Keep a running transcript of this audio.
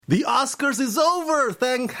The Oscars is over,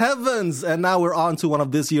 thank heavens! And now we're on to one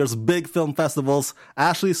of this year's big film festivals.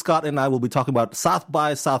 Ashley Scott and I will be talking about South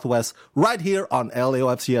by Southwest right here on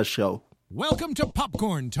LAOFCS Show. Welcome to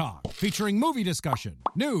Popcorn Talk, featuring movie discussion,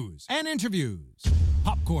 news, and interviews.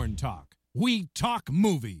 Popcorn Talk. We talk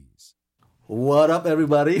movies. What up,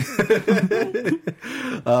 everybody?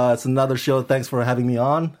 It's another show. Thanks for having me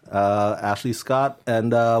on, Ashley Scott.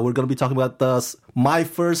 And we're going to be talking about my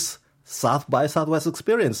first South by Southwest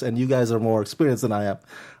experience. And you guys are more experienced than I am.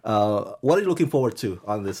 What are you looking forward to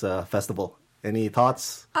on this festival? Any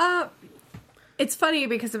thoughts? It's funny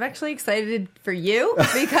because I'm actually excited for you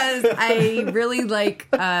because I really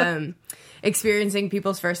like experiencing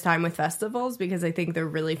people's first time with festivals because I think they're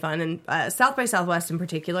really fun. And South by Southwest in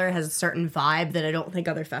particular has a certain vibe that I don't think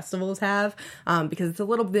other festivals have because it's a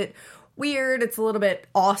little bit weird. It's a little bit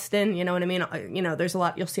Austin, you know what I mean? You know,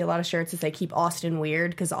 you'll see a lot of shirts that say keep Austin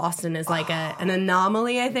weird because Austin is like an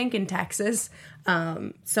anomaly, I think, in Texas.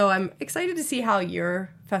 So I'm excited to see how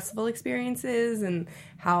your festival experience is and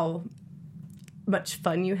how much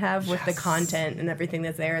fun you have with the content and everything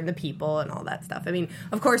that's there and the people and all that stuff. I mean,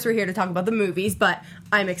 of course we're here to talk about the movies, but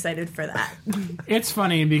I'm excited for that. It's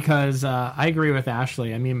funny because I agree with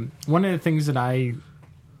Ashley. I mean, one of the things that I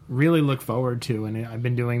really look forward to, and I've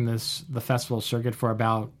been doing the festival circuit for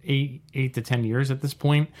about 8 to 10 years at this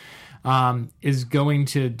point, is going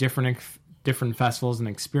to different festivals and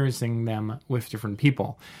experiencing them with different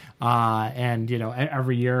people. And, you know,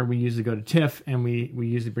 every year we usually go to TIFF and we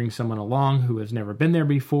usually bring someone along who has never been there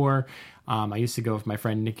before. I used to go with my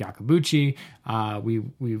friend Nick Yakabuchi.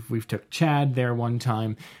 We've took Chad there one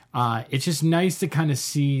time. It's just nice to kind of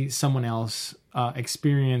see someone else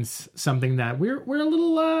experience something that we're a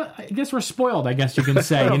little, I guess we're spoiled, I guess you can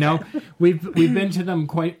say, you know, we've been to them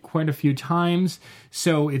quite a few times.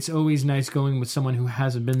 So it's always nice going with someone who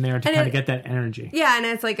hasn't been there to kind of get that energy. Yeah. And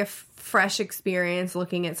it's like a fresh experience.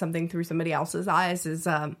 Looking at something through somebody else's eyes is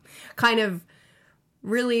kind of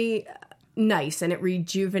really nice, and it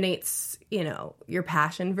rejuvenates, you know, your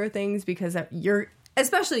passion for things because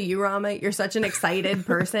especially you, Rama, you're such an excited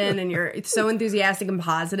person and you're so enthusiastic and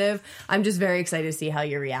positive. I'm just very excited to see how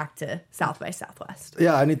you react to South by Southwest.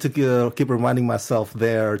 Yeah, I need to keep reminding myself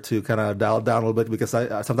there to kind of dial down a little bit because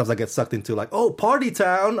sometimes I get sucked into like, oh, party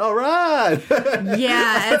town, all right.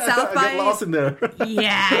 Yeah, at South by... I get lost in there.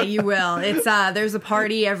 Yeah, you will. It's there's a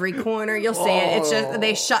party every corner. You'll see it. It's just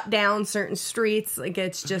they shut down certain streets. Like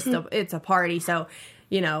it's just it's a party. So,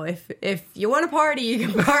 you know, if you want to party, you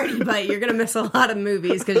can party, but you're going to miss a lot of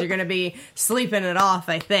movies because you're going to be sleeping it off,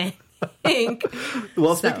 I think.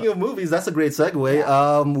 Well, speaking of movies, that's a great segue.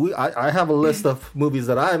 Yeah. I have a list of movies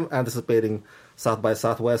that I'm anticipating South by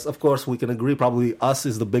Southwest. Of course, we can agree probably Us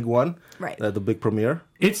is the big one. Right. The big premiere.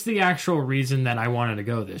 It's the actual reason that I wanted to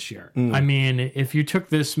go this year. I mean, if you took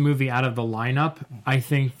this movie out of the lineup, I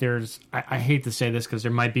think I hate to say this because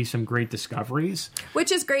there might be some great discoveries.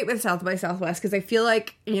 Which is great with South by Southwest because I feel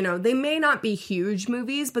like, you know, they may not be huge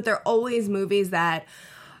movies, but they're always movies that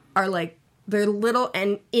are like, they're little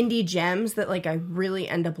and indie gems that like I really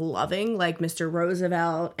end up loving, like Mr.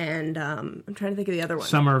 Roosevelt and I'm trying to think of the other one.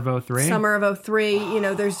 Summer of 03. Summer of 03. You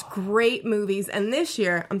know, there's great movies. And this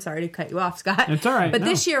year, I'm sorry to cut you off, Scott. It's all right. But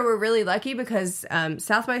this year we're really lucky because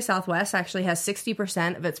South by Southwest actually has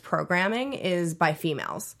 60% of its programming is by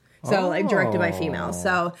females. So like directed by females.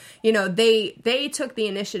 So, you know, they took the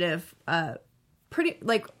initiative pretty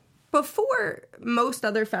like before most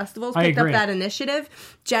other festivals picked up that initiative.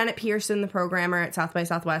 Janet Pearson, the programmer at South by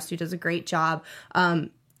Southwest, who does a great job,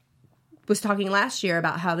 was talking last year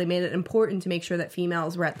about how they made it important to make sure that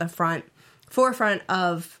females were at the forefront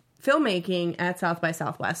of filmmaking at South by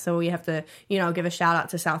Southwest. So we have to, you know, give a shout out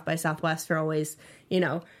to South by Southwest for always, you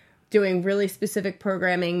know, doing really specific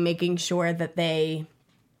programming, making sure that they,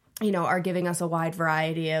 you know, are giving us a wide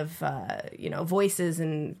variety of, you know, voices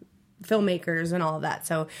and filmmakers and all of that.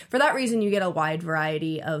 So for that reason, you get a wide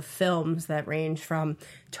variety of films that range from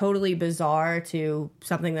totally bizarre to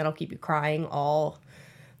something that'll keep you crying all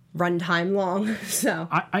runtime long. So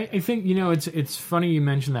I think, you know, it's funny you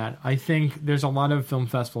mentioned that. I think there's a lot of film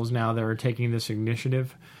festivals now that are taking this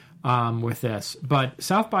initiative with this. But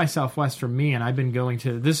South by Southwest for me, and I've been going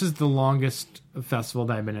to, this is the longest festival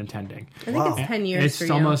that I've been attending. I think it's 10 years for you.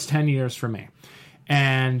 It's almost 10 years for me.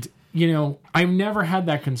 And you know, I've never had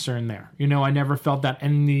that concern there. You know, I never felt that.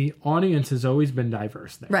 And the audience has always been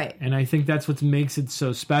diverse there. Right. And I think that's what makes it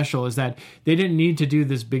so special is that they didn't need to do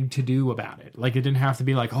this big to-do about it. Like, it didn't have to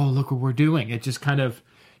be like, oh, look what we're doing. It just kind of,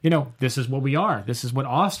 you know, this is what we are. This is what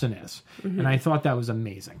Austin is. Mm-hmm. And I thought that was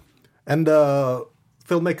amazing. And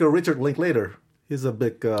filmmaker Richard Linklater, he's a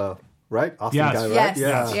big right? Austin Yes. guy, right? Yes.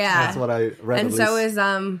 Yeah. Yeah. That's what I read. And at so least.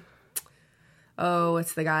 is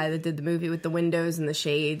what's the guy that did the movie with the windows and the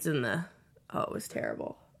shades and it was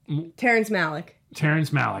terrible. Terrence Malick. Terrence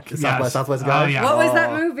Malick. South by yes. Southwest guy? Oh, yeah. What was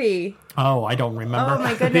that movie? Oh, I don't remember. Oh,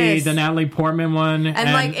 my goodness. The Natalie Portman one.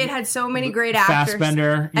 And like it had so many great actors.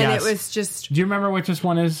 Fassbender. And Yes. it was just Do you remember which this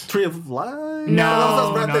one is? Tree of Life? No. That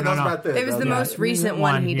was Brad No, Pitt. no, That was no. Brad Pitt. it was the most recent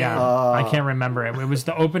one he did. Yeah. I can't remember it. It was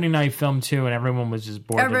the opening night film too, and everyone was just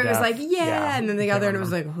bored. Everybody to was death. like, yeah. And then the Can't other one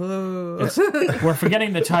was like, remember. whoa. We're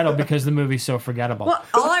forgetting the title because the movie's so forgettable. Well,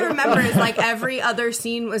 all I remember is like every other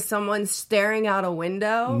scene was someone staring out a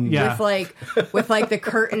window Yeah. with like the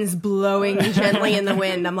curtains blowing gently in the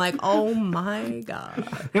wind. I'm like, oh my god.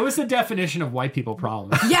 It was the definition of white people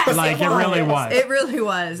problems. Yes, like it really was. It really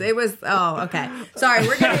was. It was. Oh, okay. Sorry,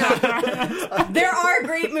 we're getting off. There are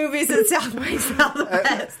great movies at South by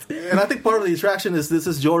Southwest. And I think part of the attraction is this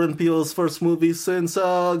is Jordan Peele's first movie since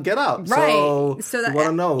Get Out. Right. So, So that- we want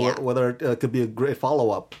to know yeah. whether it could be a great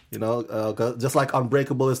follow-up. You know, 'cause just like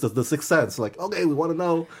Unbreakable is the Sixth Sense. Like, okay, we want to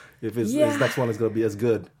know if his Yeah. next one is going to be as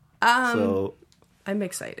good. So I'm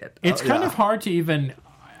excited. It's kind yeah. of hard to even.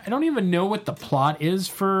 I don't even know what the plot is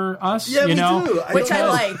for us. Yeah, you me know, too. Which I don't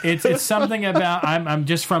know. like. It's something about. I'm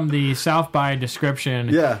just from the South by description.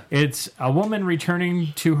 Yeah. It's a woman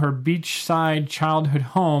returning to her beachside childhood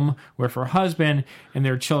home with her husband and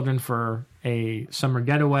their children for a summer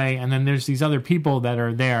getaway, and then there's these other people that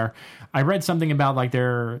are there. I read something about like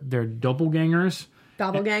they're doppelgangers.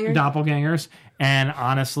 Doppelgangers. And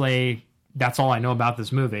honestly, that's all I know about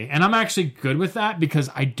this movie. And I'm actually good with that because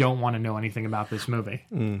I don't want to know anything about this movie.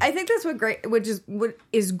 I think that's what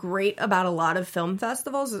is great about a lot of films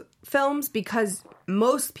because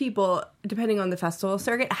most people, depending on the festival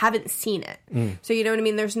circuit, haven't seen it. So you know what I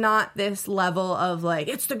mean? There's not this level of like,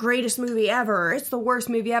 it's the greatest movie ever, it's the worst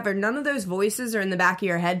movie ever. None of those voices are in the back of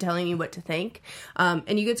your head telling you what to think.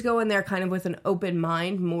 And you get to go in there kind of with an open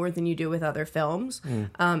mind more than you do with other films. And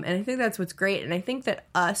I think that's what's great. And I think that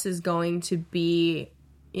Us is going to be,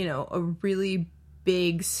 you know, a really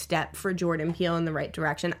big step for Jordan Peele in the right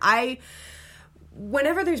direction.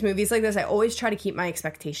 Whenever there's movies like this, I always try to keep my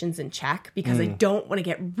expectations in check because I don't want to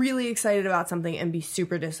get really excited about something and be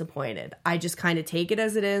super disappointed. I just kind of take it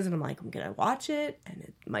as it is and I'm like, I'm going to watch it and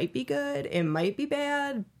it might be good, it might be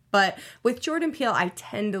bad. But with Jordan Peele, I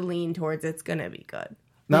tend to lean towards it's going to be good.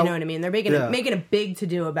 Now- you know what I mean? They're making a big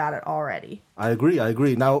to-do about it already. I agree.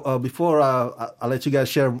 Now, before I'll let you guys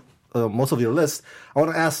share most of your list, I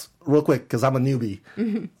want to ask real quick, because I'm a newbie.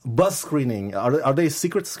 Buzz screening, are they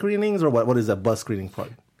secret screenings, or what is that buzz screening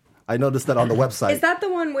part? I noticed that on the website. Is that the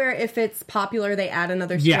one where if it's popular, they add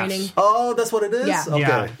another Yes. screening? Oh, that's what it is? Yeah. Okay.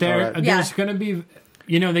 Yeah, All right. there's going to be,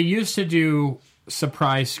 you know, they used to do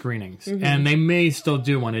surprise screenings, and they may still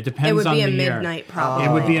do one. It depends It would on be the a year. midnight, probably.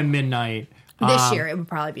 It would be a midnight. This year, it would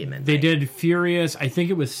probably be a midnight. They did Furious, I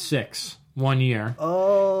think it was 6 one year.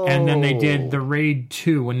 Oh. And then they did the Raid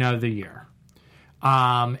 2 another year.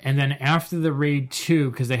 And then after the Raid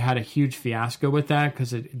 2, because they had a huge fiasco with that,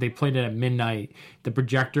 because they played it at midnight, the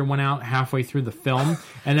projector went out halfway through the film,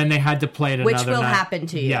 and then they had to play it another night. Which will happen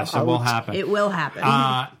to you. Yes, it will happen. It will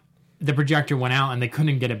happen. The projector went out, and they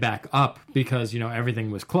couldn't get it back up because, you know, everything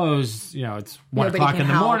was closed. You know, it's 1 Nobody o'clock can in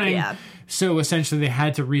the help, morning. yeah. So essentially, they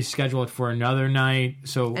had to reschedule it for another night.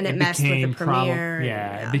 So And it messed with the became premiere,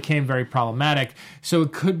 Yeah, yeah. it became very problematic. So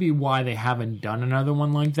it could be why they haven't done another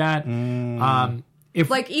one like that. If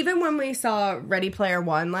Like, even when we saw Ready Player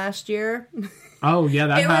One last year... oh yeah,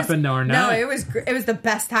 that It was- happened or not? No, it was the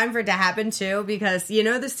best time for it to happen too, because you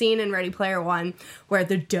know the scene in Ready Player One where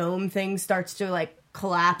the dome thing starts to like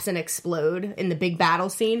collapse and explode in the big battle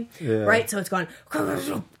scene, right? So it's going,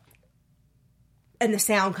 and the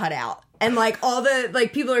sound cut out, and like all the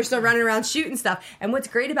like people are still running around shooting stuff. And what's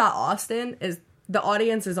great about Austin is the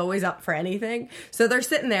audience is always up for anything, so they're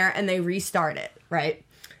sitting there and they restart it, right?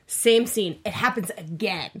 Same scene. It happens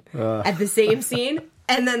again at the same scene.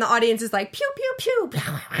 And then the audience is like, pew, pew, pew,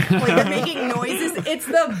 pew. Like, they're making noises. It's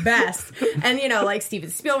the best. And, you know, like, Steven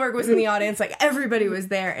Spielberg was in the audience. Like, everybody was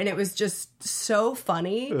there. And it was just so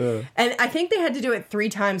funny. And I think they had to do it 3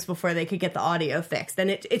 times before they could get the audio fixed. And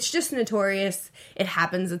it's just notorious. It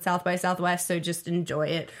happens at South by Southwest, so just enjoy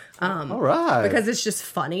it. All right. Because it's just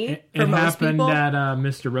funny for it most happened people. at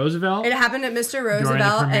Mr. Roosevelt. It happened at Mr. During the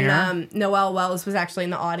Roosevelt, premiere? and Noelle Wells was actually in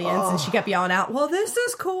the audience, and she kept yelling out, "Well, this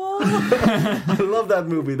is cool." I love that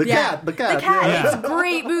movie. The cat. Yeah. It's a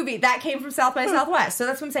great movie. That came from South by Southwest. So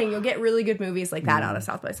that's what I'm saying. You'll get really good movies like that out of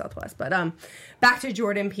South by Southwest. But back to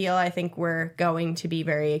Jordan Peele, I think we're going to be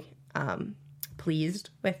very pleased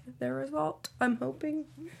with their result. I'm hoping.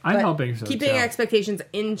 I'm But hoping so, keeping too. expectations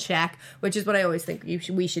in check, which is what I always think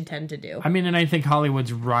we should tend to do. I mean, and I think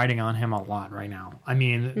Hollywood's riding on him a lot right now. I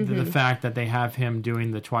mean, the fact that they have him doing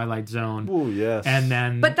the Twilight Zone. Oh, yes. And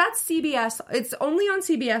then... But that's CBS. It's only on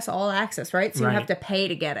CBS All Access, right? So Right. you have to pay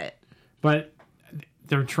to get it. But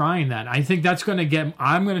they're trying that. I think that's going to get...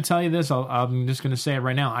 I'm going to tell you this. I'm just going to say it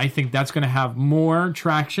right now. I think that's going to have more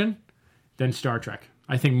traction than Star Trek.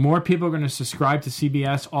 I think more people are going to subscribe to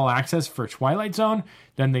CBS All Access for Twilight Zone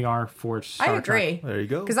than they are for Star I agree. Trek. There you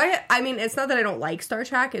go. Because I mean, it's not that I don't like Star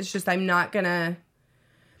Trek. It's just I'm not gonna.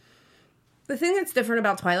 The thing that's different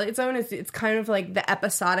about Twilight Zone is it's kind of like the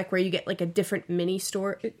episodic where you get like a different mini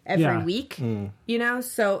story every Yeah. week. You know,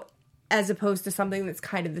 so as opposed to something that's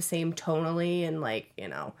kind of the same tonally and like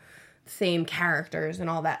same characters and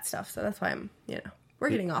all that stuff. So that's why I'm we're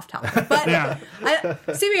getting off topic, but Yeah.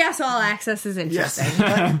 CBS All Access is interesting.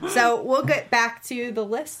 So we'll get back to the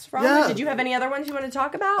list. Robert, Yeah. did you have any other ones you want to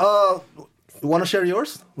talk about? You want to share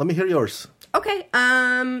yours? Let me hear yours. Okay.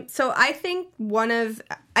 So I think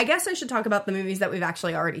I guess I should talk about the movies that we've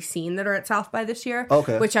actually already seen that are at South by this year.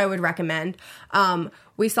 Okay. Which I would recommend.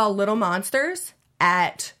 We saw Little Monsters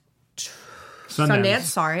at Sundance.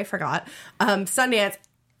 Sorry, I forgot. Sundance.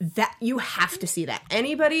 That you have to see that.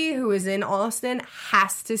 Anybody who is in Austin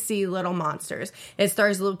has to see Little Monsters. It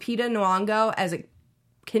stars Lupita Nyong'o as a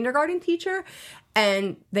kindergarten teacher,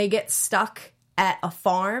 and they get stuck at a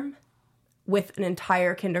farm with an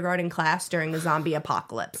entire kindergarten class during the zombie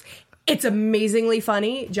apocalypse. It's amazingly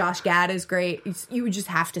funny. Josh Gad is great. You just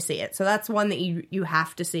have to see it. So that's one that you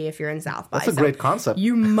have to see if you're in South by. That's a great concept.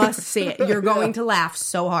 You must see it. You're going to laugh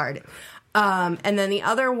so hard. And then the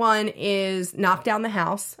other one is Knock Down the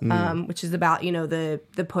House, which is about,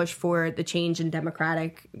 the push for the change in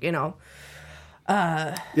democratic,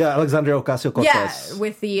 Yeah, Alexandria Ocasio-Cortez. yeah,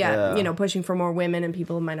 with the, pushing for more women and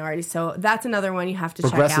people of minorities. So that's another one you have to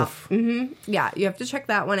check out. Progressive. Yeah, you have to check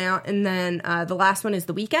that one out. And then the last one is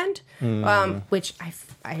The Weeknd, which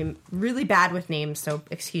I'm really bad with names, so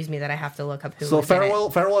excuse me that I have to look up who So was in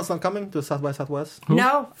it. Farewell is not coming to South by Southwest?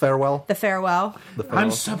 No, Farewell. The Farewell.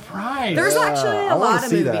 I'm surprised. There's actually I a wanna lot of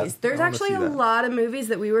see movies. that. There's I wanna actually see a that. lot of movies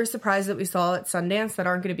that we were surprised that we saw at Sundance that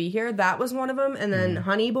aren't going to be here. That was one of them. And then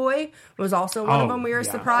Honey Boy was also one of them. We were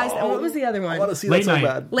surprised. And what was the other one? I want to see Late that so Night.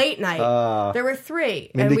 bad. Late Night. There were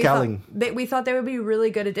three. Mindy we Kaling. we thought they would be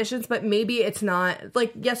really good additions, but maybe it's not.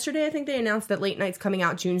 Like yesterday, I think they announced that Late Night's coming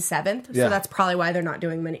out June 7th. Yeah. So that's probably why they're not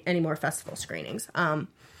doing any more festival screenings.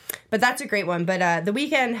 But that's a great one. But The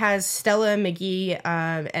Weeknd has Stella McGee,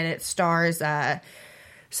 and it stars Sashir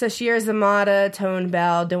Zamata, Tone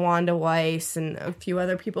Bell, DeWanda Weiss, and a few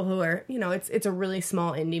other people who are, it's a really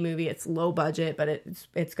small indie movie. It's low budget, but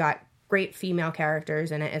it's got great female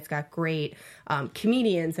characters in it. It's got great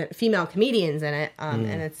female comedians in it,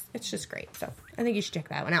 and it's just great. So I think you should check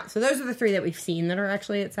that one out. So those are the three that we've seen that are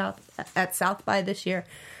actually at South by this year.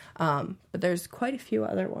 But there's quite a few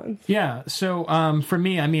other ones. Yeah. So for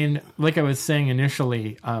me, I mean, like I was saying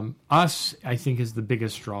initially, Us, I think, is the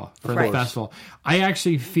biggest draw for Right. the festival. I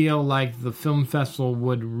actually feel like the film festival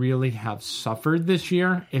would really have suffered this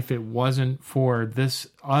year if it wasn't for this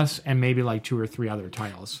Us and maybe like 2 or 3 other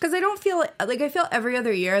titles. Because I don't feel like I feel every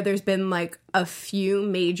other year there's been like a few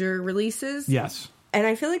major releases. Yes. And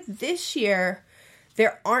I feel like this year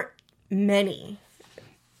there aren't many.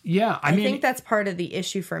 Yeah. I mean, think that's part of the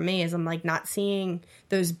issue for me is I'm like not seeing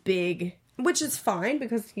those big, which is fine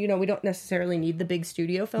because, we don't necessarily need the big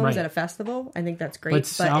studio films Right. at a festival. I think that's great. but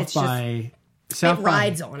South by South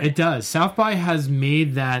rides by, on it. It does. South by has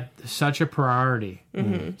made that such a priority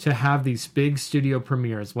to have these big studio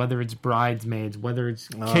premieres, whether it's Bridesmaids, whether it's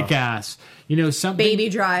Kick-Ass, something. Baby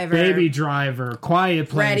Driver, Quiet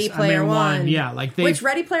Place, Ready Player One. Yeah, like which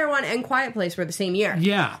Ready Player One and Quiet Place were the same year.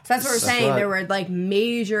 Yeah. So that's what we're saying. right. There were like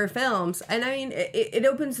major films. And I mean, it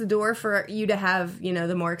opens the door for you to have,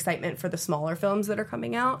 the more excitement for the smaller films that are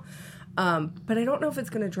coming out. But I don't know if it's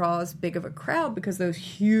going to draw as big of a crowd because those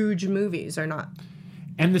huge movies are not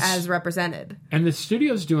and the as represented. And the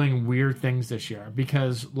studio's doing weird things this year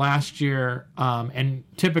because last year, and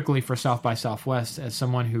typically for South by Southwest, as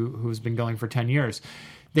someone who's been going for 10 years,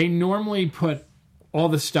 they normally put all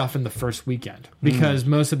the stuff in the first weekend because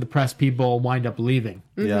most of the press people wind up leaving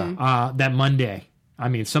Yeah. that Monday. I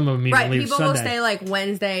mean, some of them even leave People Sunday. will stay like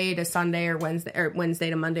Wednesday to Sunday or Wednesday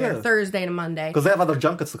to Monday or Yeah. Thursday to Monday. Because they have other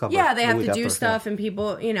junkets to cover. Yeah, they the have week to do after, stuff and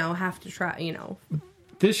people, have to try,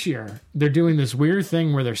 This year, they're doing this weird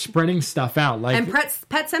thing where they're spreading stuff out. Like And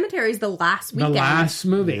Pet Cemetery is the last the weekend. last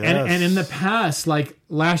movie. Yes. And in the past, like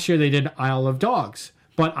last year they did Isle of Dogs.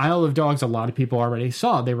 But Isle of Dogs, a lot of people already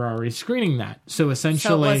saw. They were already screening that. So essentially,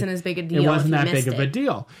 So it wasn't as big a deal It wasn't if you that big missed of a it.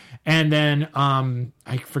 deal. And then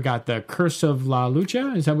I forgot the Curse of La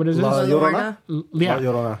Lucha. Is that what it is? La Llorona? Yeah,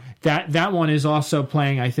 La Llorona. that one is also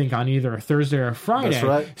playing, I think, on either a Thursday or a Friday. That's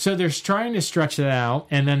right. So they're trying to stretch it out.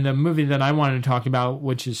 And then the movie that I wanted to talk about,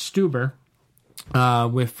 which is Stuber,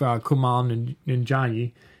 with Kumail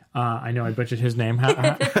Nanjiani. I know I butchered his name.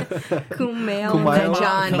 Kumail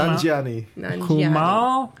Nanjiani.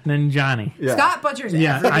 Kumail Nanjiani. Yeah. Scott butchers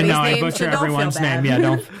Yeah, I everybody's know. I name, butcher so don't feel everyone's bad. name.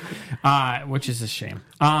 Yeah, don't. Which is a shame.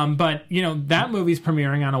 But that movie's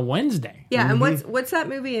premiering on a Wednesday. Yeah, and what's that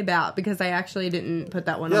movie about? Because I actually didn't put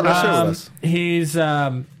that one Yeah, on. let's share with us. He's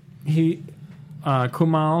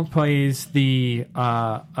Kumail plays the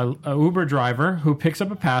a Uber driver who picks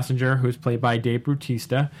up a passenger who's played by Dave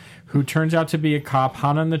Bautista, who turns out to be a cop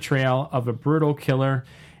hot on the trail of a brutal killer,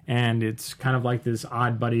 and it's kind of like this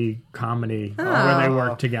odd buddy comedy where they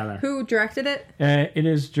work together. Who directed it? It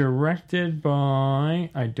is directed by,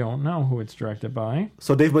 I don't know who it's directed by.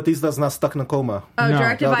 So Dave Bautista's not stuck in a coma. Oh, No.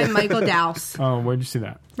 directed by Michael Dowse. Oh, where'd you see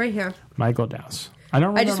that? Right here. Michael Dowse. I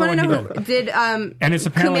don't remember I just want to know what who he did. did And it's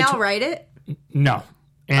apparently Kumail write it? No.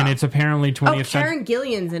 And it's apparently 20th Oh, century. Karen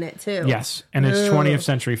Gillian's in it too. Yes, and it's 20th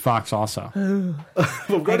Century Fox also.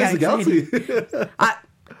 From Guardians of the Galaxy.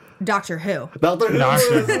 Doctor Who. Doctor Who.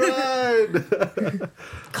 Doctor. That's right.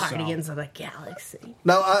 Guardians of the Galaxy.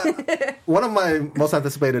 Now, one of my most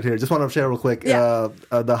anticipated here, just want to share real quick, Yeah.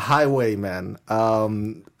 The Highwayman,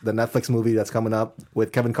 the Netflix movie that's coming up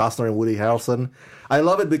with Kevin Costner and Woody Harrelson. I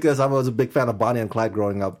love it because I was a big fan of Bonnie and Clyde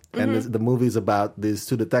growing up, and the movie's about these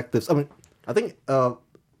two detectives. I mean, I think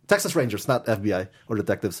Texas Rangers, not FBI or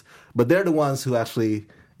detectives, but they're the ones who actually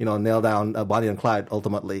nail down Bonnie and Clyde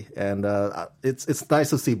ultimately, and it's nice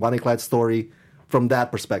to see Bonnie and Clyde's story from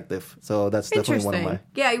that perspective. So that's definitely one of my.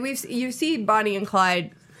 Yeah, you see Bonnie and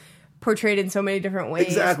Clyde portrayed in so many different ways,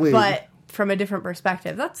 Exactly. but from a different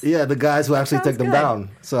perspective. That's Yeah, the guys who actually sounds take them good. down.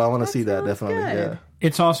 So I want to see that sounds definitely. good. Yeah.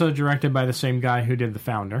 It's also directed by the same guy who did The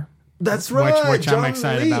Founder. That's right. Which I'm John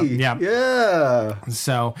excited Lee. about. Yeah. Yeah.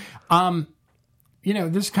 So,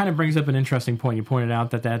 this kind of brings up an interesting point. You pointed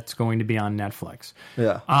out that that's going to be on Netflix.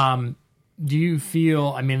 Yeah. Do you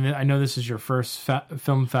feel, I mean, I know this is your first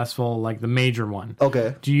film festival, like the major one.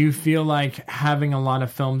 Okay. Do you feel like having a lot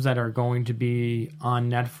of films that are going to be on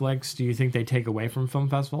Netflix, do you think they take away from film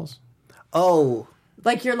festivals? Oh,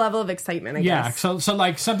 like your level of excitement, I Yeah, guess. so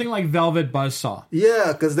like something like Velvet Buzzsaw.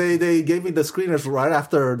 yeah, because they gave me the screeners right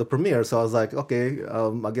after the premiere. So I was like, okay,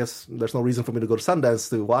 I guess there's no reason for me to go to Sundance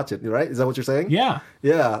to watch it, right? Is that what you're saying? Yeah.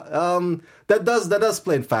 Yeah, that does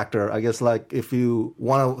play a factor. I guess like if you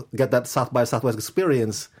want to get that South by Southwest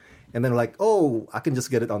experience, and then like, oh, I can just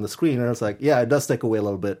get it on the screen, and it's like, yeah, it does take away a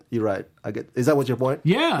little bit. You're right. Is that what your point?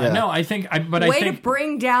 Yeah, no, I think, but I Way think, to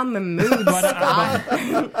bring down the mood,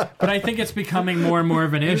 Scott. but I think it's becoming more and more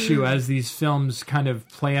of an issue as these films kind of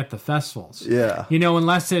play at the festivals. Yeah.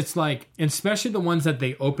 Unless it's like, especially the ones that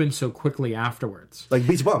they open so quickly afterwards. Like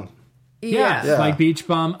Beach Bum. Yeah. Yeah. Like Beach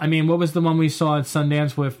Bum. I mean, what was the one we saw at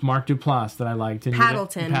Sundance with Mark Duplass that I liked? And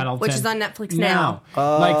Paddleton, which is on Netflix now.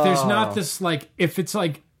 Like, there's not this, like, if it's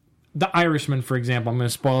like The Irishman, for example, I'm going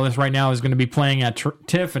to spoil this right now, is going to be playing at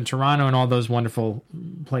TIFF and Toronto and all those wonderful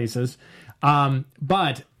places.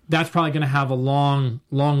 But that's probably going to have a long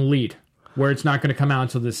I where it's not going to come out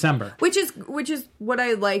until December. Which is what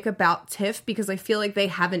I like about TIFF, because I feel like they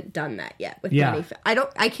haven't done that yet with many.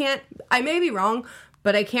 I may be wrong,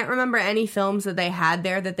 but I can't remember any films that they had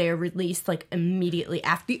there that they released like immediately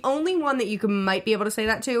after. The only one that you might be able to say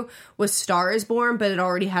that to was Star is Born, but it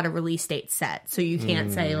already had a release date set, so you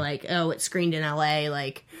can't say like, oh, it screened in LA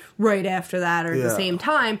like right after that or at the same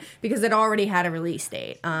time, because it already had a release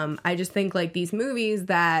date. I just think like these movies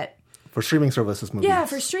that. For streaming services movies. Yeah,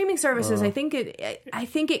 for streaming services, I think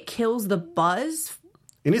it kills the buzz.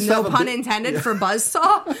 It needs to No have a pun bit- intended for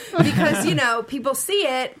Buzzsaw, because people see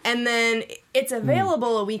it and then it's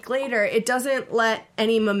available a week later. It doesn't let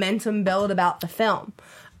any momentum build about the film,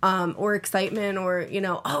 or excitement, or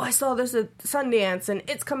oh, I saw this at Sundance and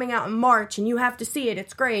it's coming out in March and you have to see it.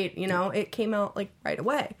 It's great. It came out like right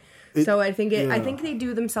away. So I think they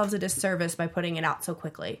do themselves a disservice by putting it out so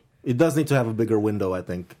quickly. It does need to have a bigger window, I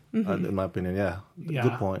think, in my opinion. Yeah.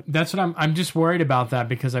 Good point. That's what I'm just worried about that,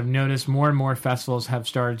 because I've noticed more and more festivals have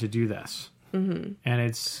started to do this. Mm-hmm.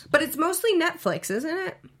 And But it's mostly Netflix, isn't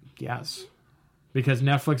it? yes, because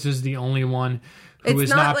Netflix is the only one who It's is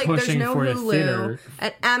not not like pushing there's no for the Hulu, theater.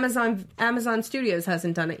 and Amazon Studios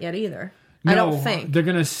hasn't done it yet either. No, I don't think. they're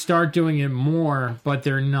going to start doing it more, but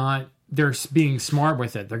they're not they're being smart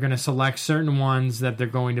with it. They're going to select certain ones that they're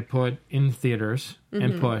going to put in theaters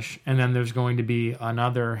and push, and then there's going to be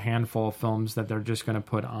another handful of films that they're just going to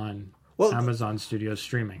put on Amazon Studios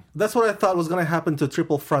streaming. That's what I thought was going to happen to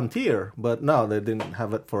Triple Frontier, but no, they didn't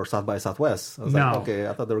have it for South by Southwest. I was like, okay,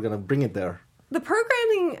 I thought they were going to bring it there. The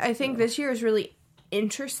programming, I think, this year is really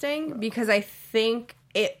interesting because I think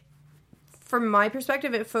from my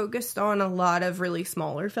perspective, it focused on a lot of really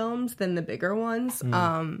smaller films than the bigger ones.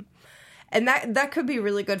 And that could be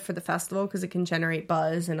really good for the festival because it can generate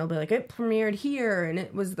buzz and it'll be like, it premiered here and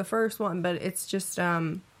it was the first one. But it's just...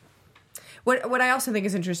 What I also think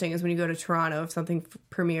is interesting is when you go to Toronto, if something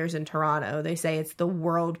premieres in Toronto, they say it's the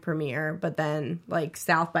world premiere, but then like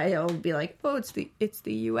South by will be like, oh, it's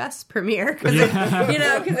the U.S. premiere because it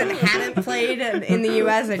hadn't played in the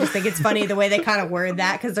U.S. I just think it's funny the way they kind of word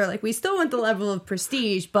that because they're like, we still want the level of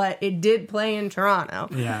prestige, but it did play in Toronto.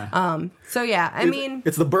 Yeah. So yeah, I mean,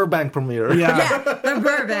 it's the Burbank premiere. Yeah, the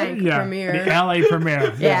Burbank premiere, the L.A.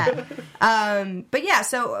 premiere. Yeah. But yeah,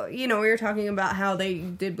 so we were talking about how they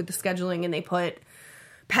did with the scheduling and they put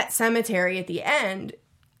Pet Sematary at the end.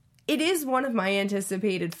 It is one of my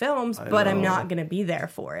anticipated films, but I'm not going to be there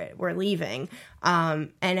for it. We're leaving.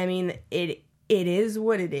 And I mean, it is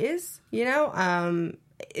what it is,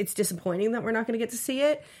 It's disappointing that we're not going to get to see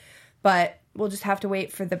it, but we'll just have to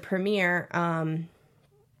wait for the premiere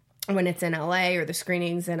when it's in LA or the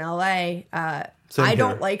screenings in LA. I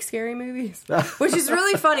don't like scary movies, which is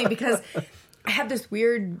really funny because I have this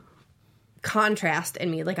weird contrast in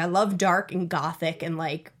me. Like, I love dark and gothic and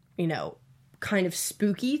like, kind of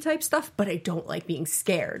spooky type stuff, but I don't like being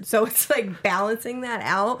scared. So it's like balancing that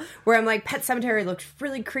out where I'm like, Pet Sematary looks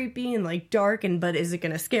really creepy and like dark, but is it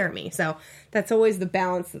going to scare me? So that's always the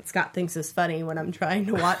balance that Scott thinks is funny when I'm trying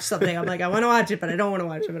to watch something. I'm like, I want to watch it, but I don't want to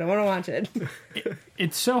watch it, but I want to watch it.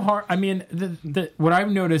 It's so hard. I mean, what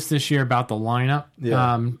I've noticed this year about the lineup,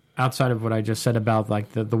 outside of what I just said about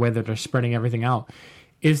like the way that they're spreading everything out,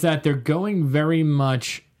 is that they're going very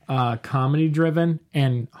much comedy driven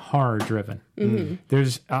and horror driven.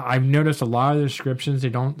 There's I've noticed a lot of the descriptions, they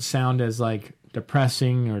don't sound as like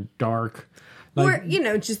depressing or dark, or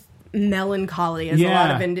just melancholy as a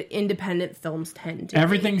lot of independent films tend to.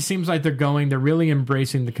 Everything seems like they're really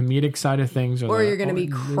embracing the comedic side of things, or you're going to be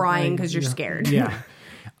crying because you're scared. There's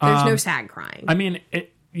no sad crying. I mean,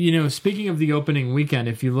 speaking of the opening weekend,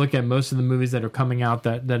 if you look at most of the movies that are coming out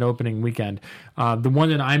that opening weekend, the one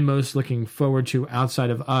that I'm most looking forward to outside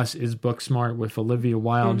of Us is Booksmart with Olivia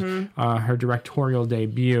Wilde, her directorial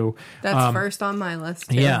debut. That's first on my list,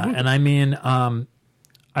 too. Yeah, and I mean,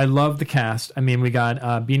 I love the cast. I mean, we got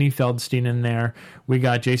Beanie Feldstein in there. We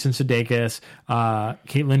got Jason Sudeikis,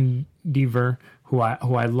 Caitlin Dever, who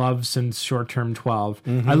I love since Short Term 12.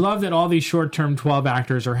 I love that all these Short Term 12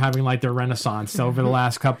 actors are having like their renaissance over the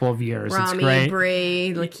last couple of years. Rami, it's great.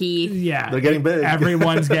 Brie, Lakeith. Yeah, they're getting big.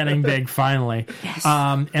 Everyone's getting big finally. Yes.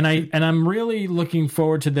 And I'm really looking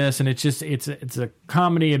forward to this. And it's a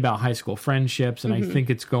comedy about high school friendships, and I think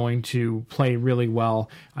it's going to play really well.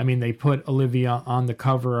 I mean, they put Olivia on the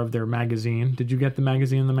cover of their magazine. Did you get the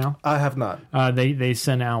magazine in the mail? I have not. They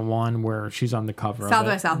sent out one where she's on the cover. South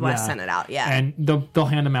by Southwest sent it out. Yeah, and they'll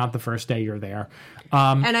hand them out the first day you're there.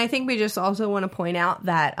 And I think we just also want to point out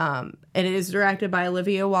that it is directed by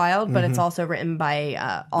Olivia Wilde, but it's also written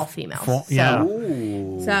by all females.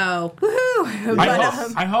 So,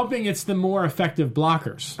 woohoo! I'm hoping it's the more effective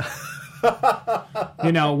blockers.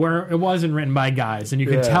 Where it wasn't written by guys, and you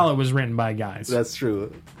can tell it was written by guys. That's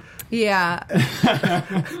true. Yeah.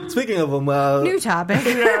 Speaking of them, new topic.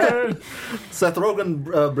 Seth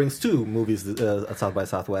Rogen brings two movies at South by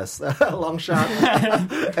Southwest: Long Shot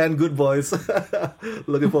and Good Boys.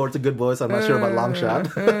 Looking forward to Good Boys. I'm not sure about Long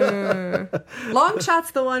Shot. Long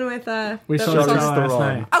Shot's the one with we saw it last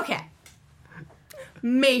night. Okay.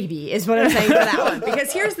 Maybe is what I'm saying for that one,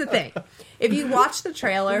 because here's the thing: if you watch the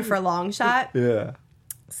trailer for Long Shot,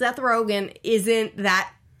 Seth Rogen isn't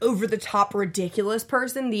that over-the-top ridiculous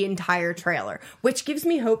person the entire trailer, which gives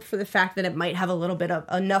me hope for the fact that it might have a little bit of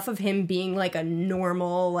enough of him being like a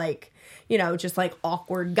normal, like, just like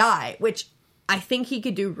awkward guy, which I think he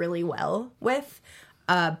could do really well with.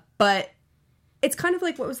 But it's kind of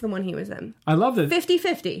like, what was the one he was in? I love it.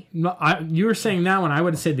 50-50. No, you were saying that one. I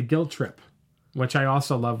would say The Guilt Trip, which I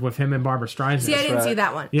also love, with him and Barbara Streisand. See, I didn't see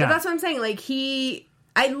that one. Yeah. But that's what I'm saying. Like,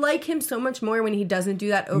 I like him so much more when he doesn't do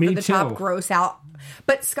that over-the-top, gross out.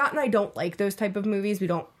 But Scott and I don't like those type of movies. We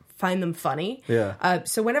don't find them funny. Yeah.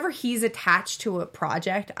 So whenever he's attached to a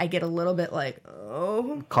project, I get a little bit like,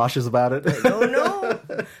 oh, Cautious about it. oh no.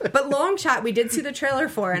 But Long Shot, we did see the trailer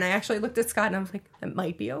for, and I actually looked at Scott and I was like, that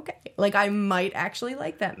might be okay. Like, I might actually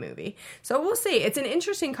like that movie. So we'll see. It's an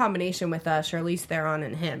interesting combination with Charlize Theron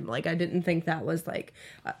and him. Like, I didn't think that was like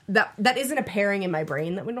that isn't a pairing in my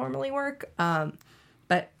brain that would normally work.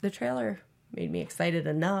 But the trailer made me excited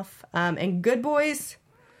enough. And Good Boys,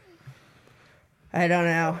 I don't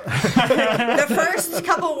know. The first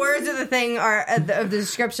couple words of the thing of the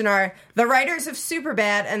description are the writers of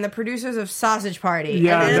Superbad and the producers of Sausage Party.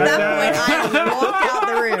 Yeah, and then at that point, I walked out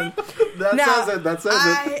the room. That says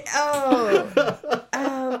it.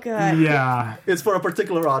 Oh, God. Yeah. It's for a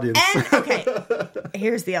particular audience. And, okay,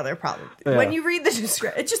 here's the other problem. Yeah. When you read the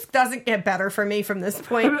description, it just doesn't get better for me from this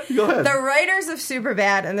point. Go ahead. The writers of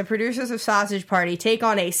Superbad and the producers of Sausage Party take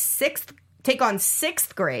on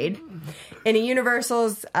sixth grade in a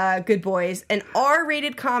Universal's Good Boys, an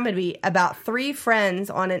R-rated comedy about three friends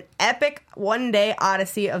on an epic one-day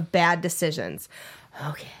odyssey of bad decisions.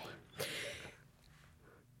 Okay.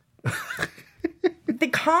 The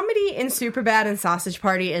comedy in Superbad and Sausage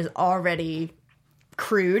Party is already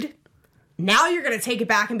crude. Now you're going to take it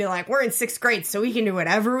back and be like, we're in sixth grade, so we can do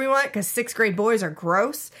whatever we want because sixth grade boys are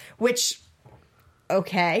gross, which,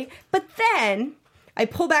 okay. But then I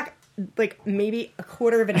pull back like maybe a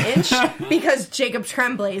quarter of an inch because Jacob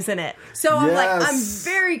Tremblay's in it. So I'm like, I'm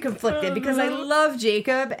very conflicted because I love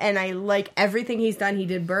Jacob and I like everything he's done. He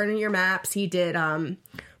did Burn in Your Maps. He did,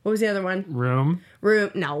 what was the other one? Room.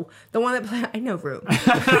 No. The one that played, I know Room.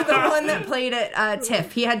 The one that played at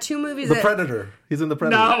TIFF. He had two movies. The Predator. He's in The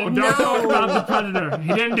Predator. No, don't talk about The Predator.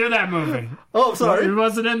 He didn't do that movie. Oh, I'm sorry. He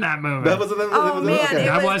wasn't in that movie. That wasn't. Oh, man, okay. it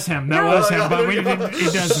That was him. That was him. But we didn't.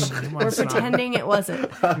 It doesn't. We're pretending it wasn't.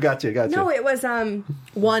 Gotcha. No, it was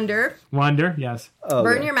Wonder. Wonder. Yes.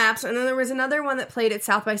 Burn Your Maps, and then there was another one that played at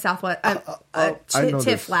South by Southwest.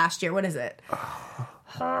 TIFF last year. What is it?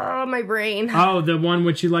 Oh, my brain. Oh, the one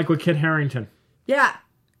which you like with Kit Harington. Yeah.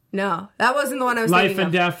 No, that wasn't the one I was Life thinking and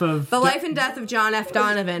of. Death of... The Life and Death of John F.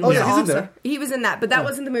 Donovan. Oh, yeah, he's in there. He was in that, but that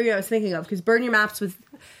wasn't the movie I was thinking of, because Burn Your Maps was...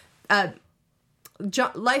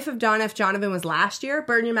 Life of John F. Donovan was last year.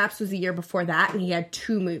 Burn Your Maps was the year before that, and he had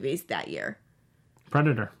two movies that year.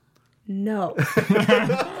 Predator. No.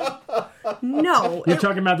 No. You're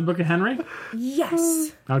talking about the Book of Henry?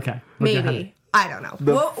 Yes. Okay. Book of Henry. Maybe. I don't know.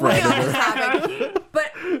 We'll get off this topic.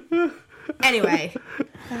 But anyway.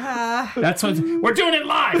 That's what we're doing it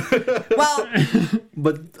live. Well,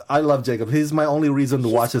 But I love Jacob. He's my only reason to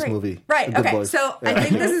watch this great. movie. Right. Good Okay. Boys. So I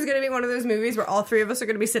think this is going to be one of those movies where all three of us are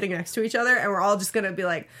going to be sitting next to each other, and we're all just going to be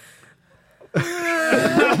like, please.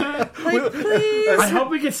 I hope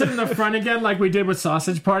we can sit in the front again like we did with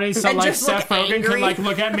Sausage Party. So And like just Seth look Rogen angry. can like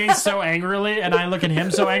look at me so angrily and I look at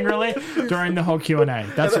him so angrily during the whole Q&A.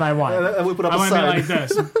 That's what I want. And we put up I a want to be sign. like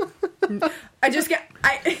this. Just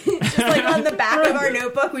like on the back of our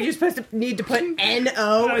notebook, we just need to put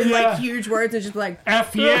N-O in Yeah. like huge words and just be like,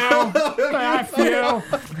 F you. F you.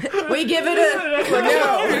 we give it a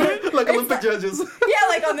no. Like Olympic judges. Yeah,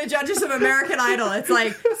 like on the judges of American Idol, it's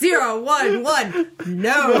like 0, 1, 1,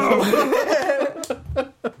 no.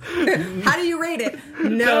 How do you rate it?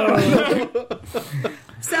 No.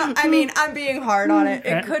 So, I mean, I'm being hard on it.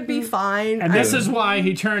 It could be fine. And this is why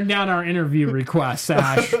he turned down our interview request,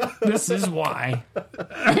 Ash. This is why.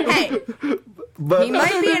 Hey, But he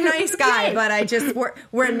might be a nice guy, but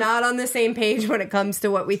we're not on the same page when it comes to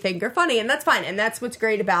what we think are funny, and that's fine. And that's what's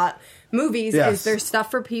great about movies is there's stuff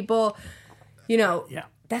for people, Yeah.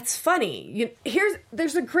 that's funny.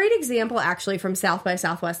 There's a great example actually from South by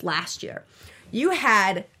Southwest last year. You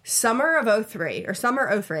had Summer of 03, or Summer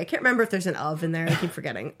 03. I can't remember if there's an of in there. I keep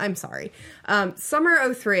forgetting. I'm sorry.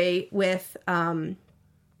 Summer 03 with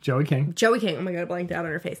Joey King. Joey King. Oh my God, I blanked out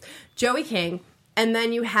on her face. Joey King. And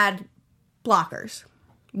then you had Blockers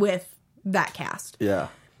with that cast. yeah.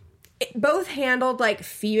 Both handled like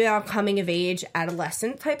female coming of age,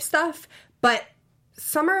 adolescent type stuff. But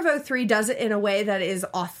Summer of 03 does it in a way that is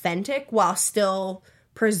authentic while still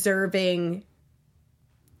preserving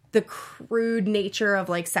the crude nature of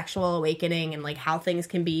like sexual awakening and like how things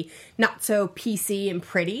can be not so PC and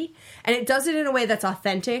pretty. And it does it in a way that's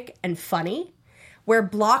authentic and funny, where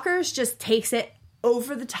Blockers just takes it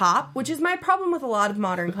over the top, which is my problem with a lot of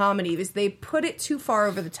modern comedy, is they put it too far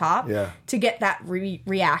over the top to get that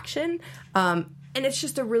reaction. And it's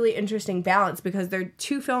just a really interesting balance because they're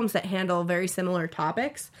two films that handle very similar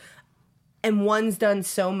topics. And one's done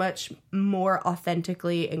so much more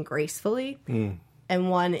authentically and gracefully. And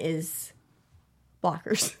one is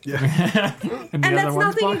Blockers. And And that's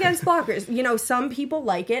nothing against Blockers. Some people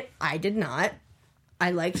like it. I did not.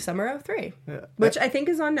 I liked Summer of '03, which I think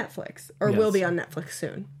is on Netflix or will be on Netflix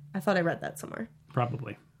soon. I thought I read that somewhere.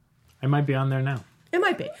 Probably. It might be on there now. It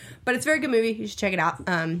might be, but it's a very good movie. You should check it out.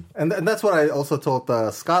 And that's what I also told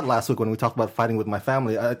Scott last week when we talked about Fighting with My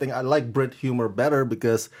Family. I think I like Brit humor better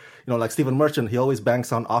because, like Stephen Merchant, he always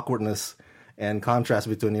banks on awkwardness and contrast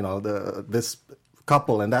between, this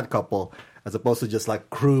couple and that couple, as opposed to just like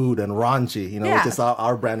crude and raunchy, which is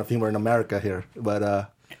our brand of humor in America here. But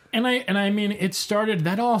And I mean,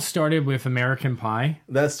 that all started with American Pie.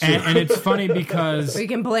 That's true. And it's funny because... we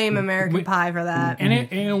can blame American Pie for that. And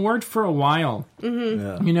it worked for a while.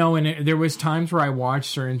 Mm-hmm. Yeah. There was times where I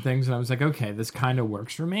watched certain things and I was like, okay, this kind of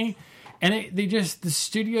works for me. And the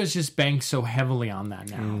studios just bank so heavily on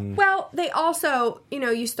that now. Well, they also,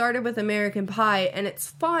 you started with American Pie, and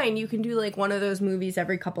it's fine. You can do like one of those movies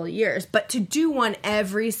every couple of years. But to do one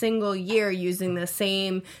every single year using the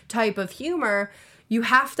same type of humor... you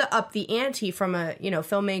have to up the ante from a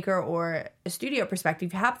filmmaker or a studio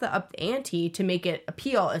perspective. You have to up the ante to make it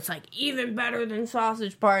appeal. It's like even better than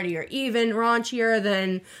Sausage Party or even raunchier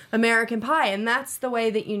than American Pie. And that's the way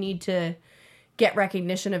that you need to get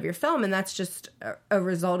recognition of your film. And that's just a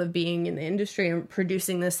result of being in the industry and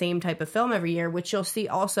producing the same type of film every year, which you'll see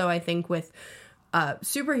also, I think, with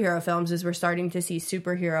superhero films, is we're starting to see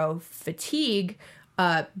superhero fatigue.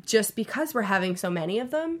 Just because we're having so many of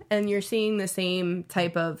them, and you're seeing the same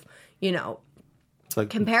type of,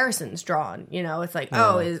 comparisons drawn. It's like,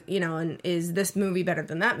 is this movie better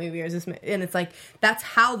than that movie, or is this? And it's like that's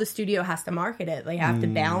how the studio has to market it. They have to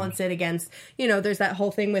balance it against, there's that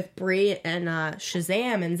whole thing with Brie and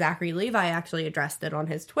Shazam, and Zachary Levi actually addressed it on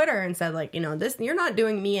his Twitter and said, like, this, you're not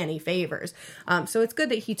doing me any favors. So it's good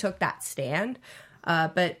that he took that stand,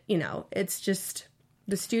 but it's just.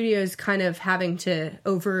 The studio's kind of having to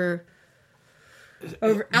outdo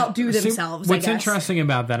themselves. What's interesting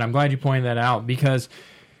about that, I'm glad you pointed that out, because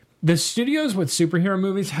the studios with superhero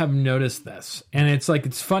movies have noticed this. And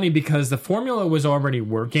it's funny because the formula was already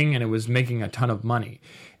working and it was making a ton of money.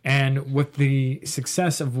 And with the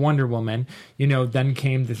success of Wonder Woman, then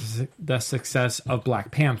came the success of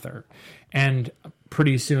Black Panther. And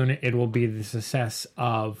pretty soon it will be the success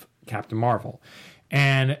of Captain Marvel.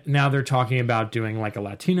 And now they're talking about doing like a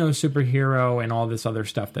Latino superhero and all this other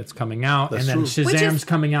stuff that's coming out. That's and then true. Shazam's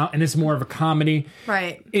coming out and it's more of a comedy.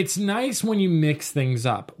 Right. It's nice when you mix things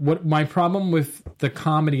up. What my problem with the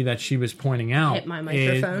comedy that she was pointing out. Hit my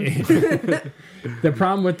microphone. The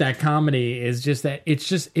problem with that comedy is just that it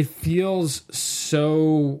feels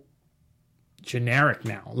so generic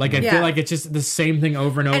now. Like I feel like it's just the same thing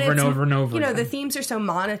over and over and over and over. The themes are so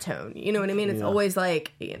monotone. You know what I mean? It's always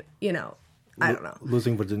like, I don't know.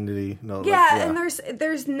 Losing virginity. No. And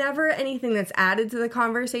there's never anything that's added to the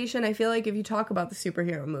conversation. I feel like if you talk about the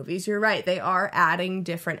superhero movies, you're right. They are adding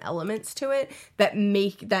different elements to it that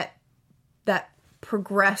make that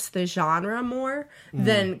progress the genre more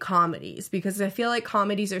than comedies. Because I feel like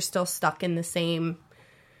comedies are still stuck in the same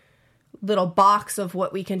little box of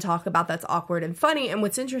what we can talk about that's awkward and funny. And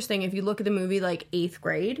what's interesting, if you look at the movie like 8th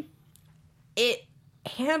Grade, it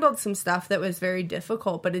handled some stuff that was very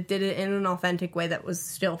difficult, but it did it in an authentic way that was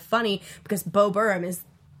still funny, because Bo Burnham is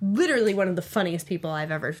literally one of the funniest people I've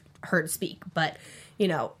ever heard speak. But,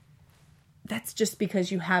 that's just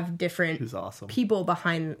because you have different people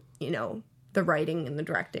behind, the writing and the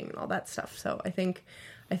directing and all that stuff. So I think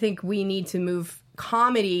we need to move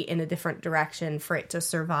comedy in a different direction for it to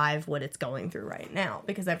survive what it's going through right now,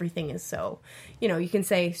 because everything is so, you can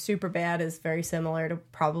say Superbad is very similar to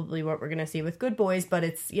probably what we're going to see with Good Boys, but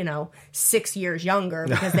it's, 6 years younger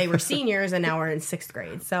because they were seniors and now we're in 6th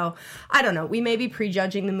grade. So I don't know. We may be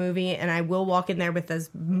prejudging the movie, and I will walk in there with as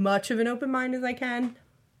much of an open mind as I can,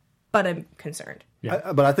 but I'm concerned.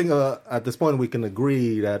 Yeah. But I think at this point we can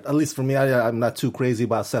agree that, at least for me, I'm not too crazy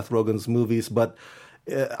about Seth Rogen's movies, but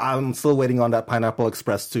I'm still waiting on that Pineapple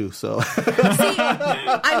Express too. So see,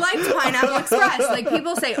 I liked Pineapple Express. Like,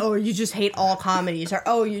 people say, "Oh, you just hate all comedies," or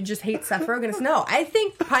 "Oh, you just hate Seth Rogen." No, I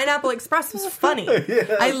think Pineapple Express was funny. Yes.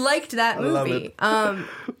 I liked that movie. And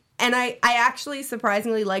I actually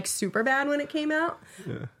surprisingly liked Superbad when it came out.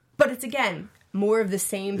 Yeah. But it's again more of the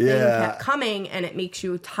same thing kept coming, and it makes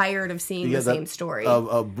you tired of seeing the same story.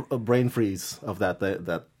 A brain freeze of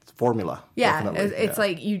that formula. Yeah, definitely. It's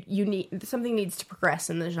like you need something needs to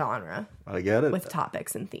progress in the genre. I get it. With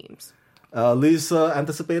topics and themes. Lisa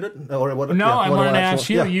anticipated? Or what? No, I wanted to ask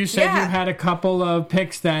you. Yeah. You said you had a couple of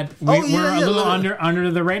picks that were a little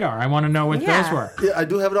under the radar. I want to know what those were. Yeah, I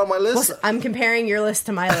do have it on my list. Well, I'm comparing your list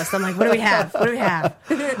to my list. I'm like, what do we have? What do we have?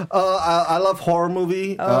 I love horror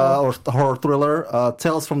movie or horror thriller.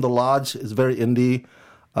 Tales from the Lodge is very indie.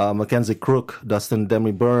 Mackenzie Crook, Dustin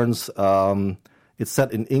Demi Burns. It's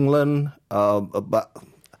set in England. But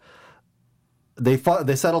they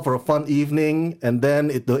settle for a fun evening, and then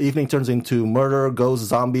the evening turns into murder, ghosts,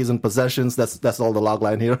 zombies, and possessions. That's all the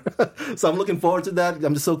logline here. So I'm looking forward to that.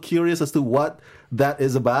 I'm just so curious as to what that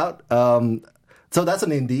is about. So that's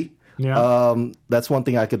an indie. Yeah. That's one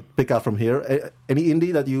thing I could pick out from here. Any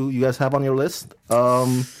indie that you guys have on your list?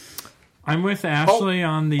 I'm with Ashley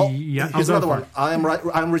on the. Here's another one.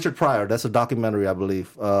 I'm Richard Pryor. That's a documentary, I believe.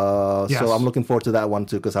 Yes. So I'm looking forward to that one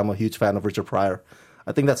too because I'm a huge fan of Richard Pryor.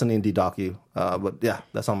 I think that's an indie docu, but yeah,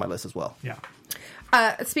 that's on my list as well. Yeah.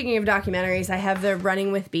 Speaking of documentaries, I have the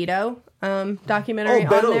Running with Beto documentary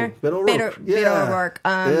Beto, on there. Beto O'Rourke.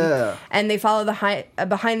 Yeah. And they follow the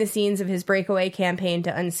behind the scenes of his breakaway campaign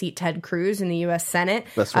to unseat Ted Cruz in the U.S. Senate.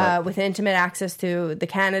 That's right. With intimate access to the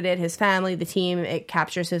candidate, his family, the team, it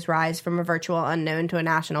captures his rise from a virtual unknown to a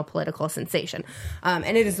national political sensation.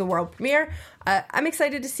 And it is the world premiere. I'm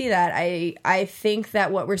excited to see that. I think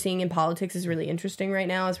that what we're seeing in politics is really interesting right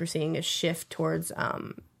now as we're seeing a shift towards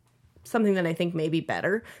something that I think may be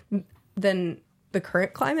better than the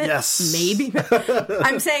current climate. Yes. Maybe.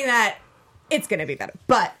 I'm saying that it's going to be better.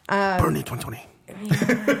 But Bernie 2020.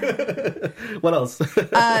 What else?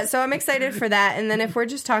 So I'm excited for that. And then if we're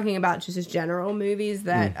just talking about just general movies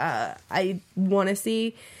that I want to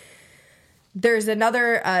see, there's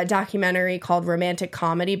another documentary called Romantic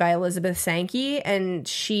Comedy by Elizabeth Sankey, and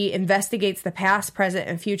she investigates the past, present,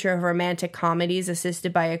 and future of romantic comedies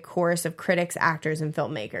assisted by a chorus of critics, actors, and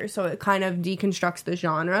filmmakers. So it kind of deconstructs the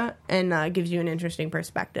genre and gives you an interesting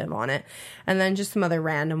perspective on it. And then just some other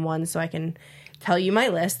random ones so I can tell you my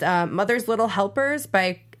list. Mother's Little Helpers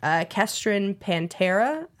by Kestrin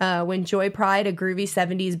Pantera. When Joy Pride, a groovy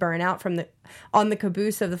 70s burnout on the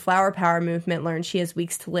caboose of the Flower Power movement, learns she has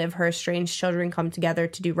weeks to live, her estranged children come together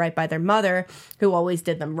to do right by their mother, who always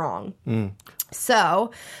did them wrong.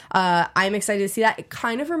 So I'm excited to see that. It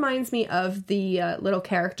kind of reminds me of the little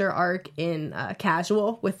character arc in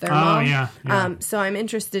Casual with their mom. Yeah. So I'm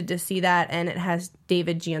interested to see that, and it has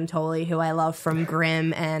David Giuntoli, who I love from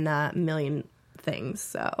Grimm and a million things.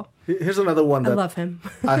 So Here's another one that I love him.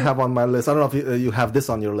 I have on my list. I don't know if you have this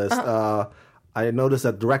on your list. I noticed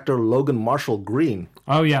that director Logan Marshall Green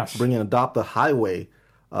bringing Adopt a Highway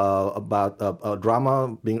about a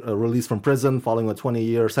drama being released from prison following a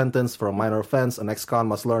 20-year sentence for a minor offense. An ex-con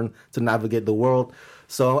must learn to navigate the world.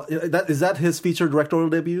 So is that his feature directorial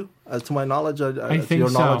debut? To my knowledge, I think your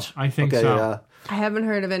so. knowledge? I think so. Yeah. I haven't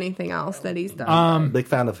heard of anything else that he's done. Big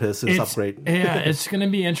fan of his since Upgrade. Yeah, it's going to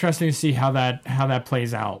be interesting to see how that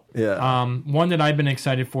plays out. Yeah. One that I've been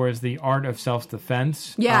excited for is The Art of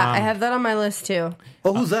Self-Defense. Yeah, I have that on my list too.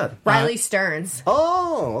 Oh, who's that? Riley Stearns.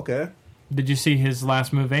 Oh, okay. Did you see his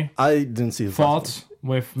last movie? I didn't see his Fault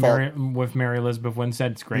with Mary Elizabeth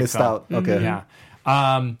Winstead. It's a great. Missed film. out. Okay. Yeah.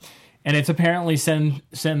 And it's apparently set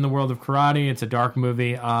in the world of karate. It's a dark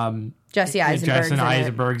movie. Jesse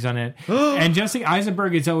Eisenberg's on it. And Jesse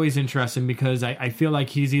Eisenberg is always interesting because I feel like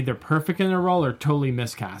he's either perfect in a role or totally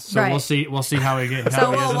miscast. So Right. we'll see how he gets. So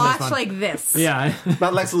we'll watch like this. Yeah.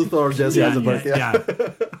 Not Lex Luthor or Jesse Eisenberg. Yeah,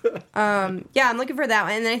 I'm looking for that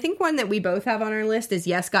one. And I think one that we both have on our list is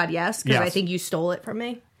Yes, God, Yes, because Yes. I think you stole it from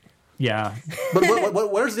me. Yeah.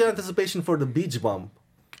 But where's the anticipation for the Beach Bum?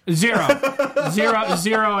 Zero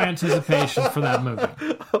anticipation for that movie.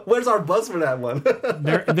 Where's our buzz for that one?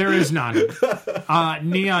 There is none.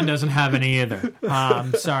 Neon doesn't have any either.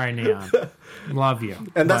 Sorry, Neon. Love you.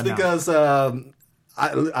 And that's But no. because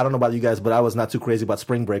I don't know about you guys, but I was not too crazy about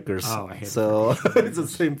Spring Breakers. Oh, I hate so it's the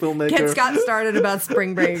same filmmaker. Get Scott started about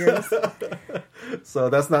Spring Breakers. So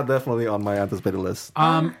that's not definitely on my anticipated list.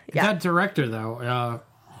 That director though,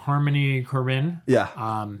 Harmony Korine.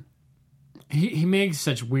 Yeah. He makes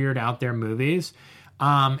such weird out there movies.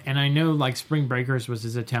 And I know like Spring Breakers was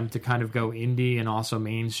his attempt to kind of go indie and also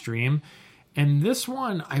mainstream. And this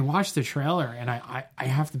one, I watched the trailer and I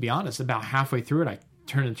have to be honest, about halfway through it, I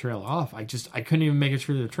turned the trailer off. I couldn't even make it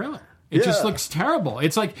through the trailer. It just looks terrible.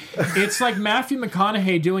 It's like Matthew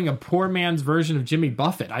McConaughey doing a poor man's version of Jimmy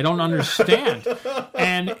Buffett. I don't understand.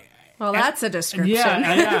 Well, that's a description.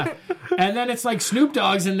 Yeah. And then it's like Snoop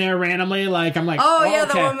Dogg's in there randomly. Like I'm like, the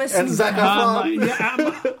okay. one with And Zac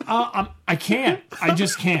Efron. I can't. I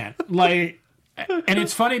just can't. Like, and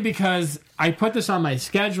it's funny because I put this on my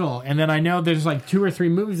schedule, and then I know there's like 2 or 3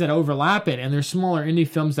 movies that overlap it, and there's smaller indie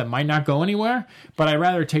films that might not go anywhere, but I'd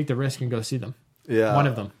rather take the risk and go see them. Yeah. One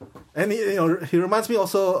of them. And he reminds me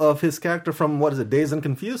also of his character from, what is it, Dazed and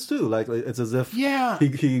Confused too. Like it's as if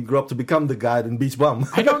he grew up to become the guy in Beach Bum.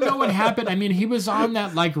 I don't know what happened. I mean, he was on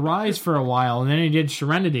that like rise for a while, and then he did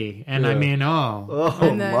Serenity, and I mean,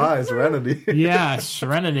 my Serenity. Yeah,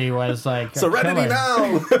 Serenity was like Serenity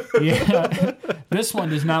now. Yeah, this one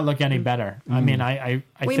does not look any better. I mean, I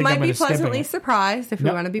we think might I'm be gonna skip pleasantly it. surprised if we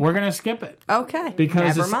want to be. We're gonna skip it. Okay,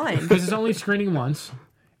 because never mind. Because it's only screening once.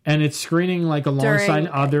 And it's screening like alongside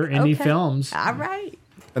other indie films. All right.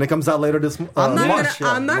 And it comes out later this March.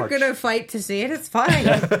 I'm not gonna fight to see it. It's fine.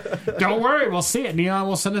 Don't worry, we'll see it. Neon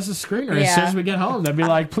will send us a screener as soon as we get home. They'll be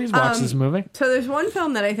like, please watch this movie. So there's one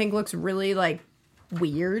film that I think looks really like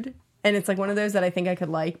weird, and it's like one of those that I think I could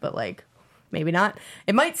like, but like maybe not.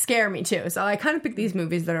 It might scare me too. So I kind of pick these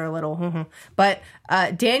movies that are a little. But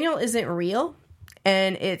Daniel Isn't Real.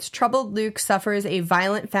 And it's troubled Luke suffers a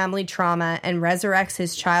violent family trauma and resurrects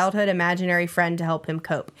his childhood imaginary friend to help him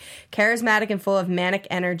cope. Charismatic and full of manic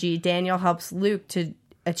energy, Daniel helps Luke to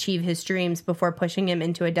achieve his dreams before pushing him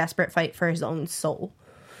into a desperate fight for his own soul.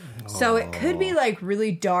 So it could be like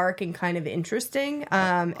really dark and kind of interesting.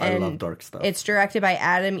 I love dark stuff. It's directed by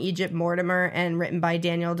Adam Egypt Mortimer and written by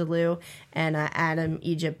Daniel DeLue and Adam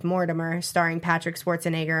Egypt Mortimer, starring Patrick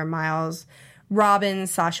Schwarzenegger, Miles Robbins,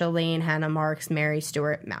 Sasha Lane, Hannah Marks, Mary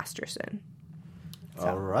Stuart Masterson. So,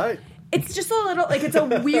 all right. It's just a little, like, it's a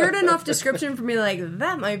weird enough description for me, like,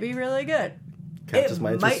 that might be really good. Catches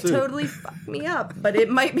my might interest too. totally fuck me up, but it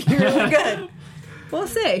might be really good. We'll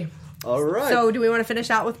see. All right. So, do we want to finish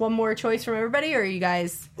out with one more choice from everybody, or are you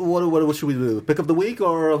guys? What should we do? Pick of the week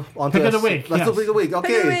or on Pick of the week? Let's do pick of the week. Okay.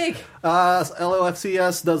 Pick of the week.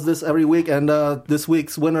 LOFCS does this every week, and this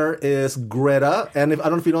week's winner is Greta. And I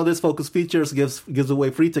don't know if you know this, Focus Features gives away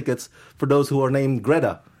free tickets for those who are named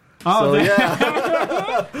Greta. Oh, so,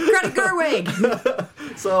 yeah. Greta Gerwig.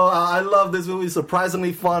 So I love this movie.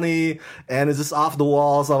 Surprisingly funny, and it's just off the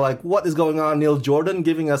walls. I'm like, what is going on? Neil Jordan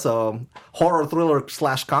giving us a horror thriller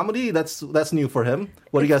 / comedy. That's new for him.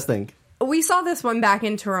 What do you guys think? We saw this one back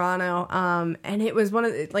in Toronto, and it was one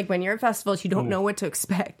of the, like, when you're at festivals, you don't know what to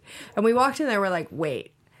expect. And we walked in there, we're like,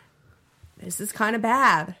 wait, this is kind of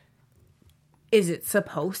bad. Is it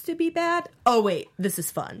supposed to be bad? Oh, wait, this is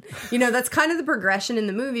fun. You know, that's kind of the progression in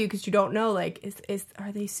the movie, because you don't know, like,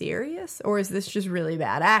 are they serious? Or is this just really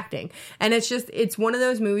bad acting? And it's one of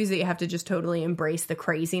those movies that you have to just totally embrace the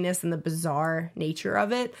craziness and the bizarre nature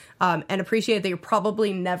of it, and appreciate that you're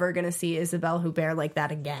probably never going to see Isabelle Huppert like that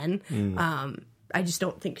again. I just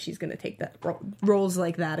don't think she's going to take that roles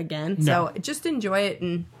like that again. No. So just enjoy it,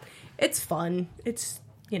 and it's fun. It's,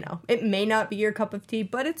 you know, it may not be your cup of tea,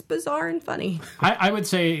 but it's bizarre and funny. I would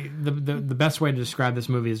say the best way to describe this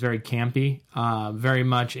movie is very campy. Very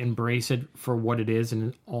much embrace it for what it is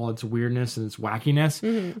and all its weirdness and its wackiness.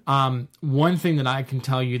 Mm-hmm. One thing that I can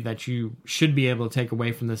tell you that you should be able to take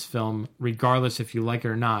away from this film, regardless if you like it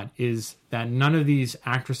or not, is that none of these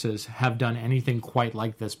actresses have done anything quite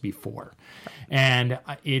like this before. And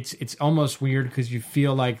it's almost weird because you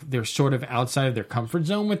feel like they're sort of outside of their comfort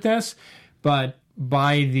zone with this, but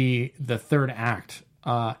by the third act,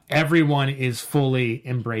 everyone is fully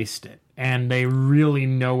embraced it, and they really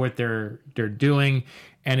know what they're doing.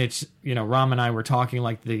 And it's, you know, Ram and I were talking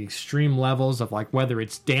like the extreme levels of like whether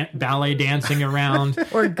it's ballet dancing around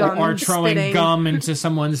or throwing spitting gum into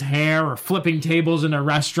someone's hair or flipping tables in a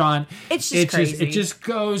restaurant. It's just crazy. It just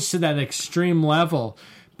goes to that extreme level.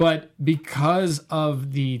 But because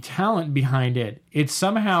of the talent behind it, it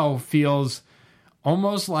somehow feels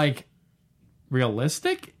almost like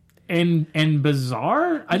realistic and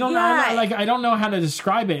bizarre. I don't know. I don't know how to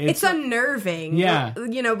describe it. It's unnerving. Yeah,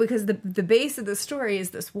 you know, because the base of the story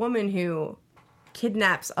is this woman who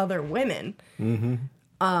kidnaps other women.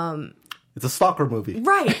 Mm-hmm. It's a stalker movie,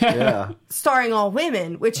 right? Yeah, starring all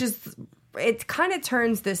women, which is, it kind of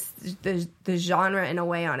turns the genre in a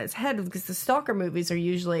way on its head, because the stalker movies are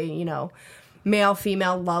usually, you know,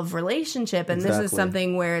 male-female love relationship, and This is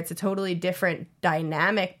something where it's a totally different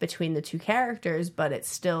dynamic between the two characters, but it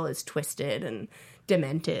still is twisted and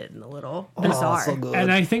demented and a little bizarre. So good.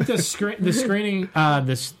 And I think the screening,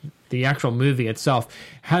 the actual movie itself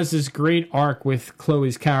has this great arc with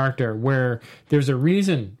Chloe's character, where there's a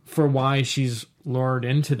reason for why she's lured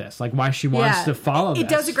into this, like why she wants to follow this. It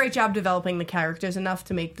does a great job developing the characters enough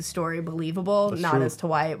to make the story believable, That's not true. as to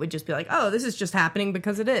why it would just be like, oh, this is just happening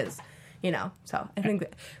because it is. You know, so I think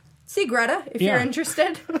that, see Greta, if you're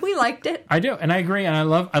interested. We liked it. I do, and I agree, and I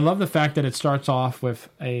love the fact that it starts off with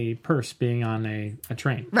a purse being on a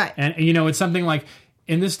train, right? And you know, it's something like,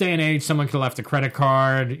 in this day and age, someone could have left a credit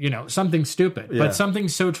card, you know, something stupid, but something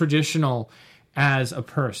so traditional as a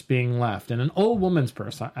purse being left, and an old woman's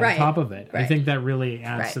purse on top of it. I think that really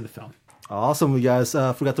adds to the film. Awesome, you guys.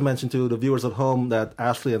 Forgot to mention to the viewers at home that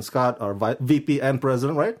Ashley and Scott are VP and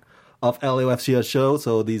President, right, of LAOFCS show.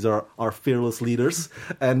 So these are our fearless leaders.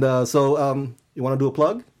 And you want to do a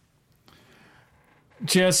plug?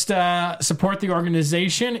 Just support the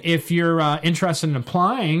organization. If you're interested in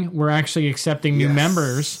applying, we're actually accepting new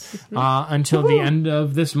members until the end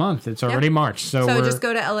of this month. It's already March. So just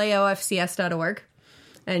go to laofcs.org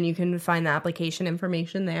and you can find the application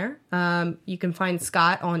information there. You can find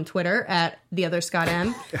Scott on Twitter at the other Scott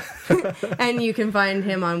M. And you can find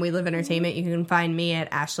him on We Live Entertainment. You can find me at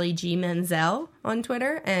Ashley G. Menzel on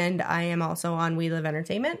Twitter. And I am also on We Live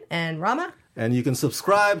Entertainment. And Rama? And you can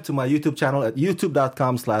subscribe to my YouTube channel at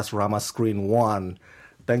youtube.com/ramascreen1.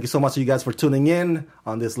 Thank you so much, you guys, for tuning in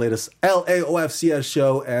on this latest LAOFCS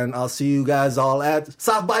show. And I'll see you guys all at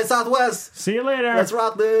South by Southwest. See you later. Let's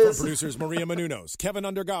rock this. From producers Maria Menounos, Kevin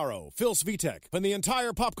Undergaro, Phil Svitek, and the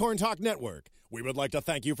entire Popcorn Talk Network, we would like to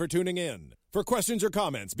thank you for tuning in. For questions or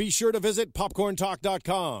comments, be sure to visit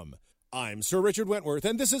popcorntalk.com. I'm Sir Richard Wentworth,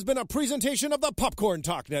 and this has been a presentation of the Popcorn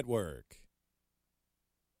Talk Network.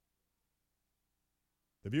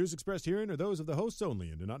 The views expressed herein are those of the hosts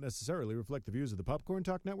only and do not necessarily reflect the views of the Popcorn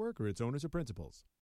Talk Network or its owners or principals.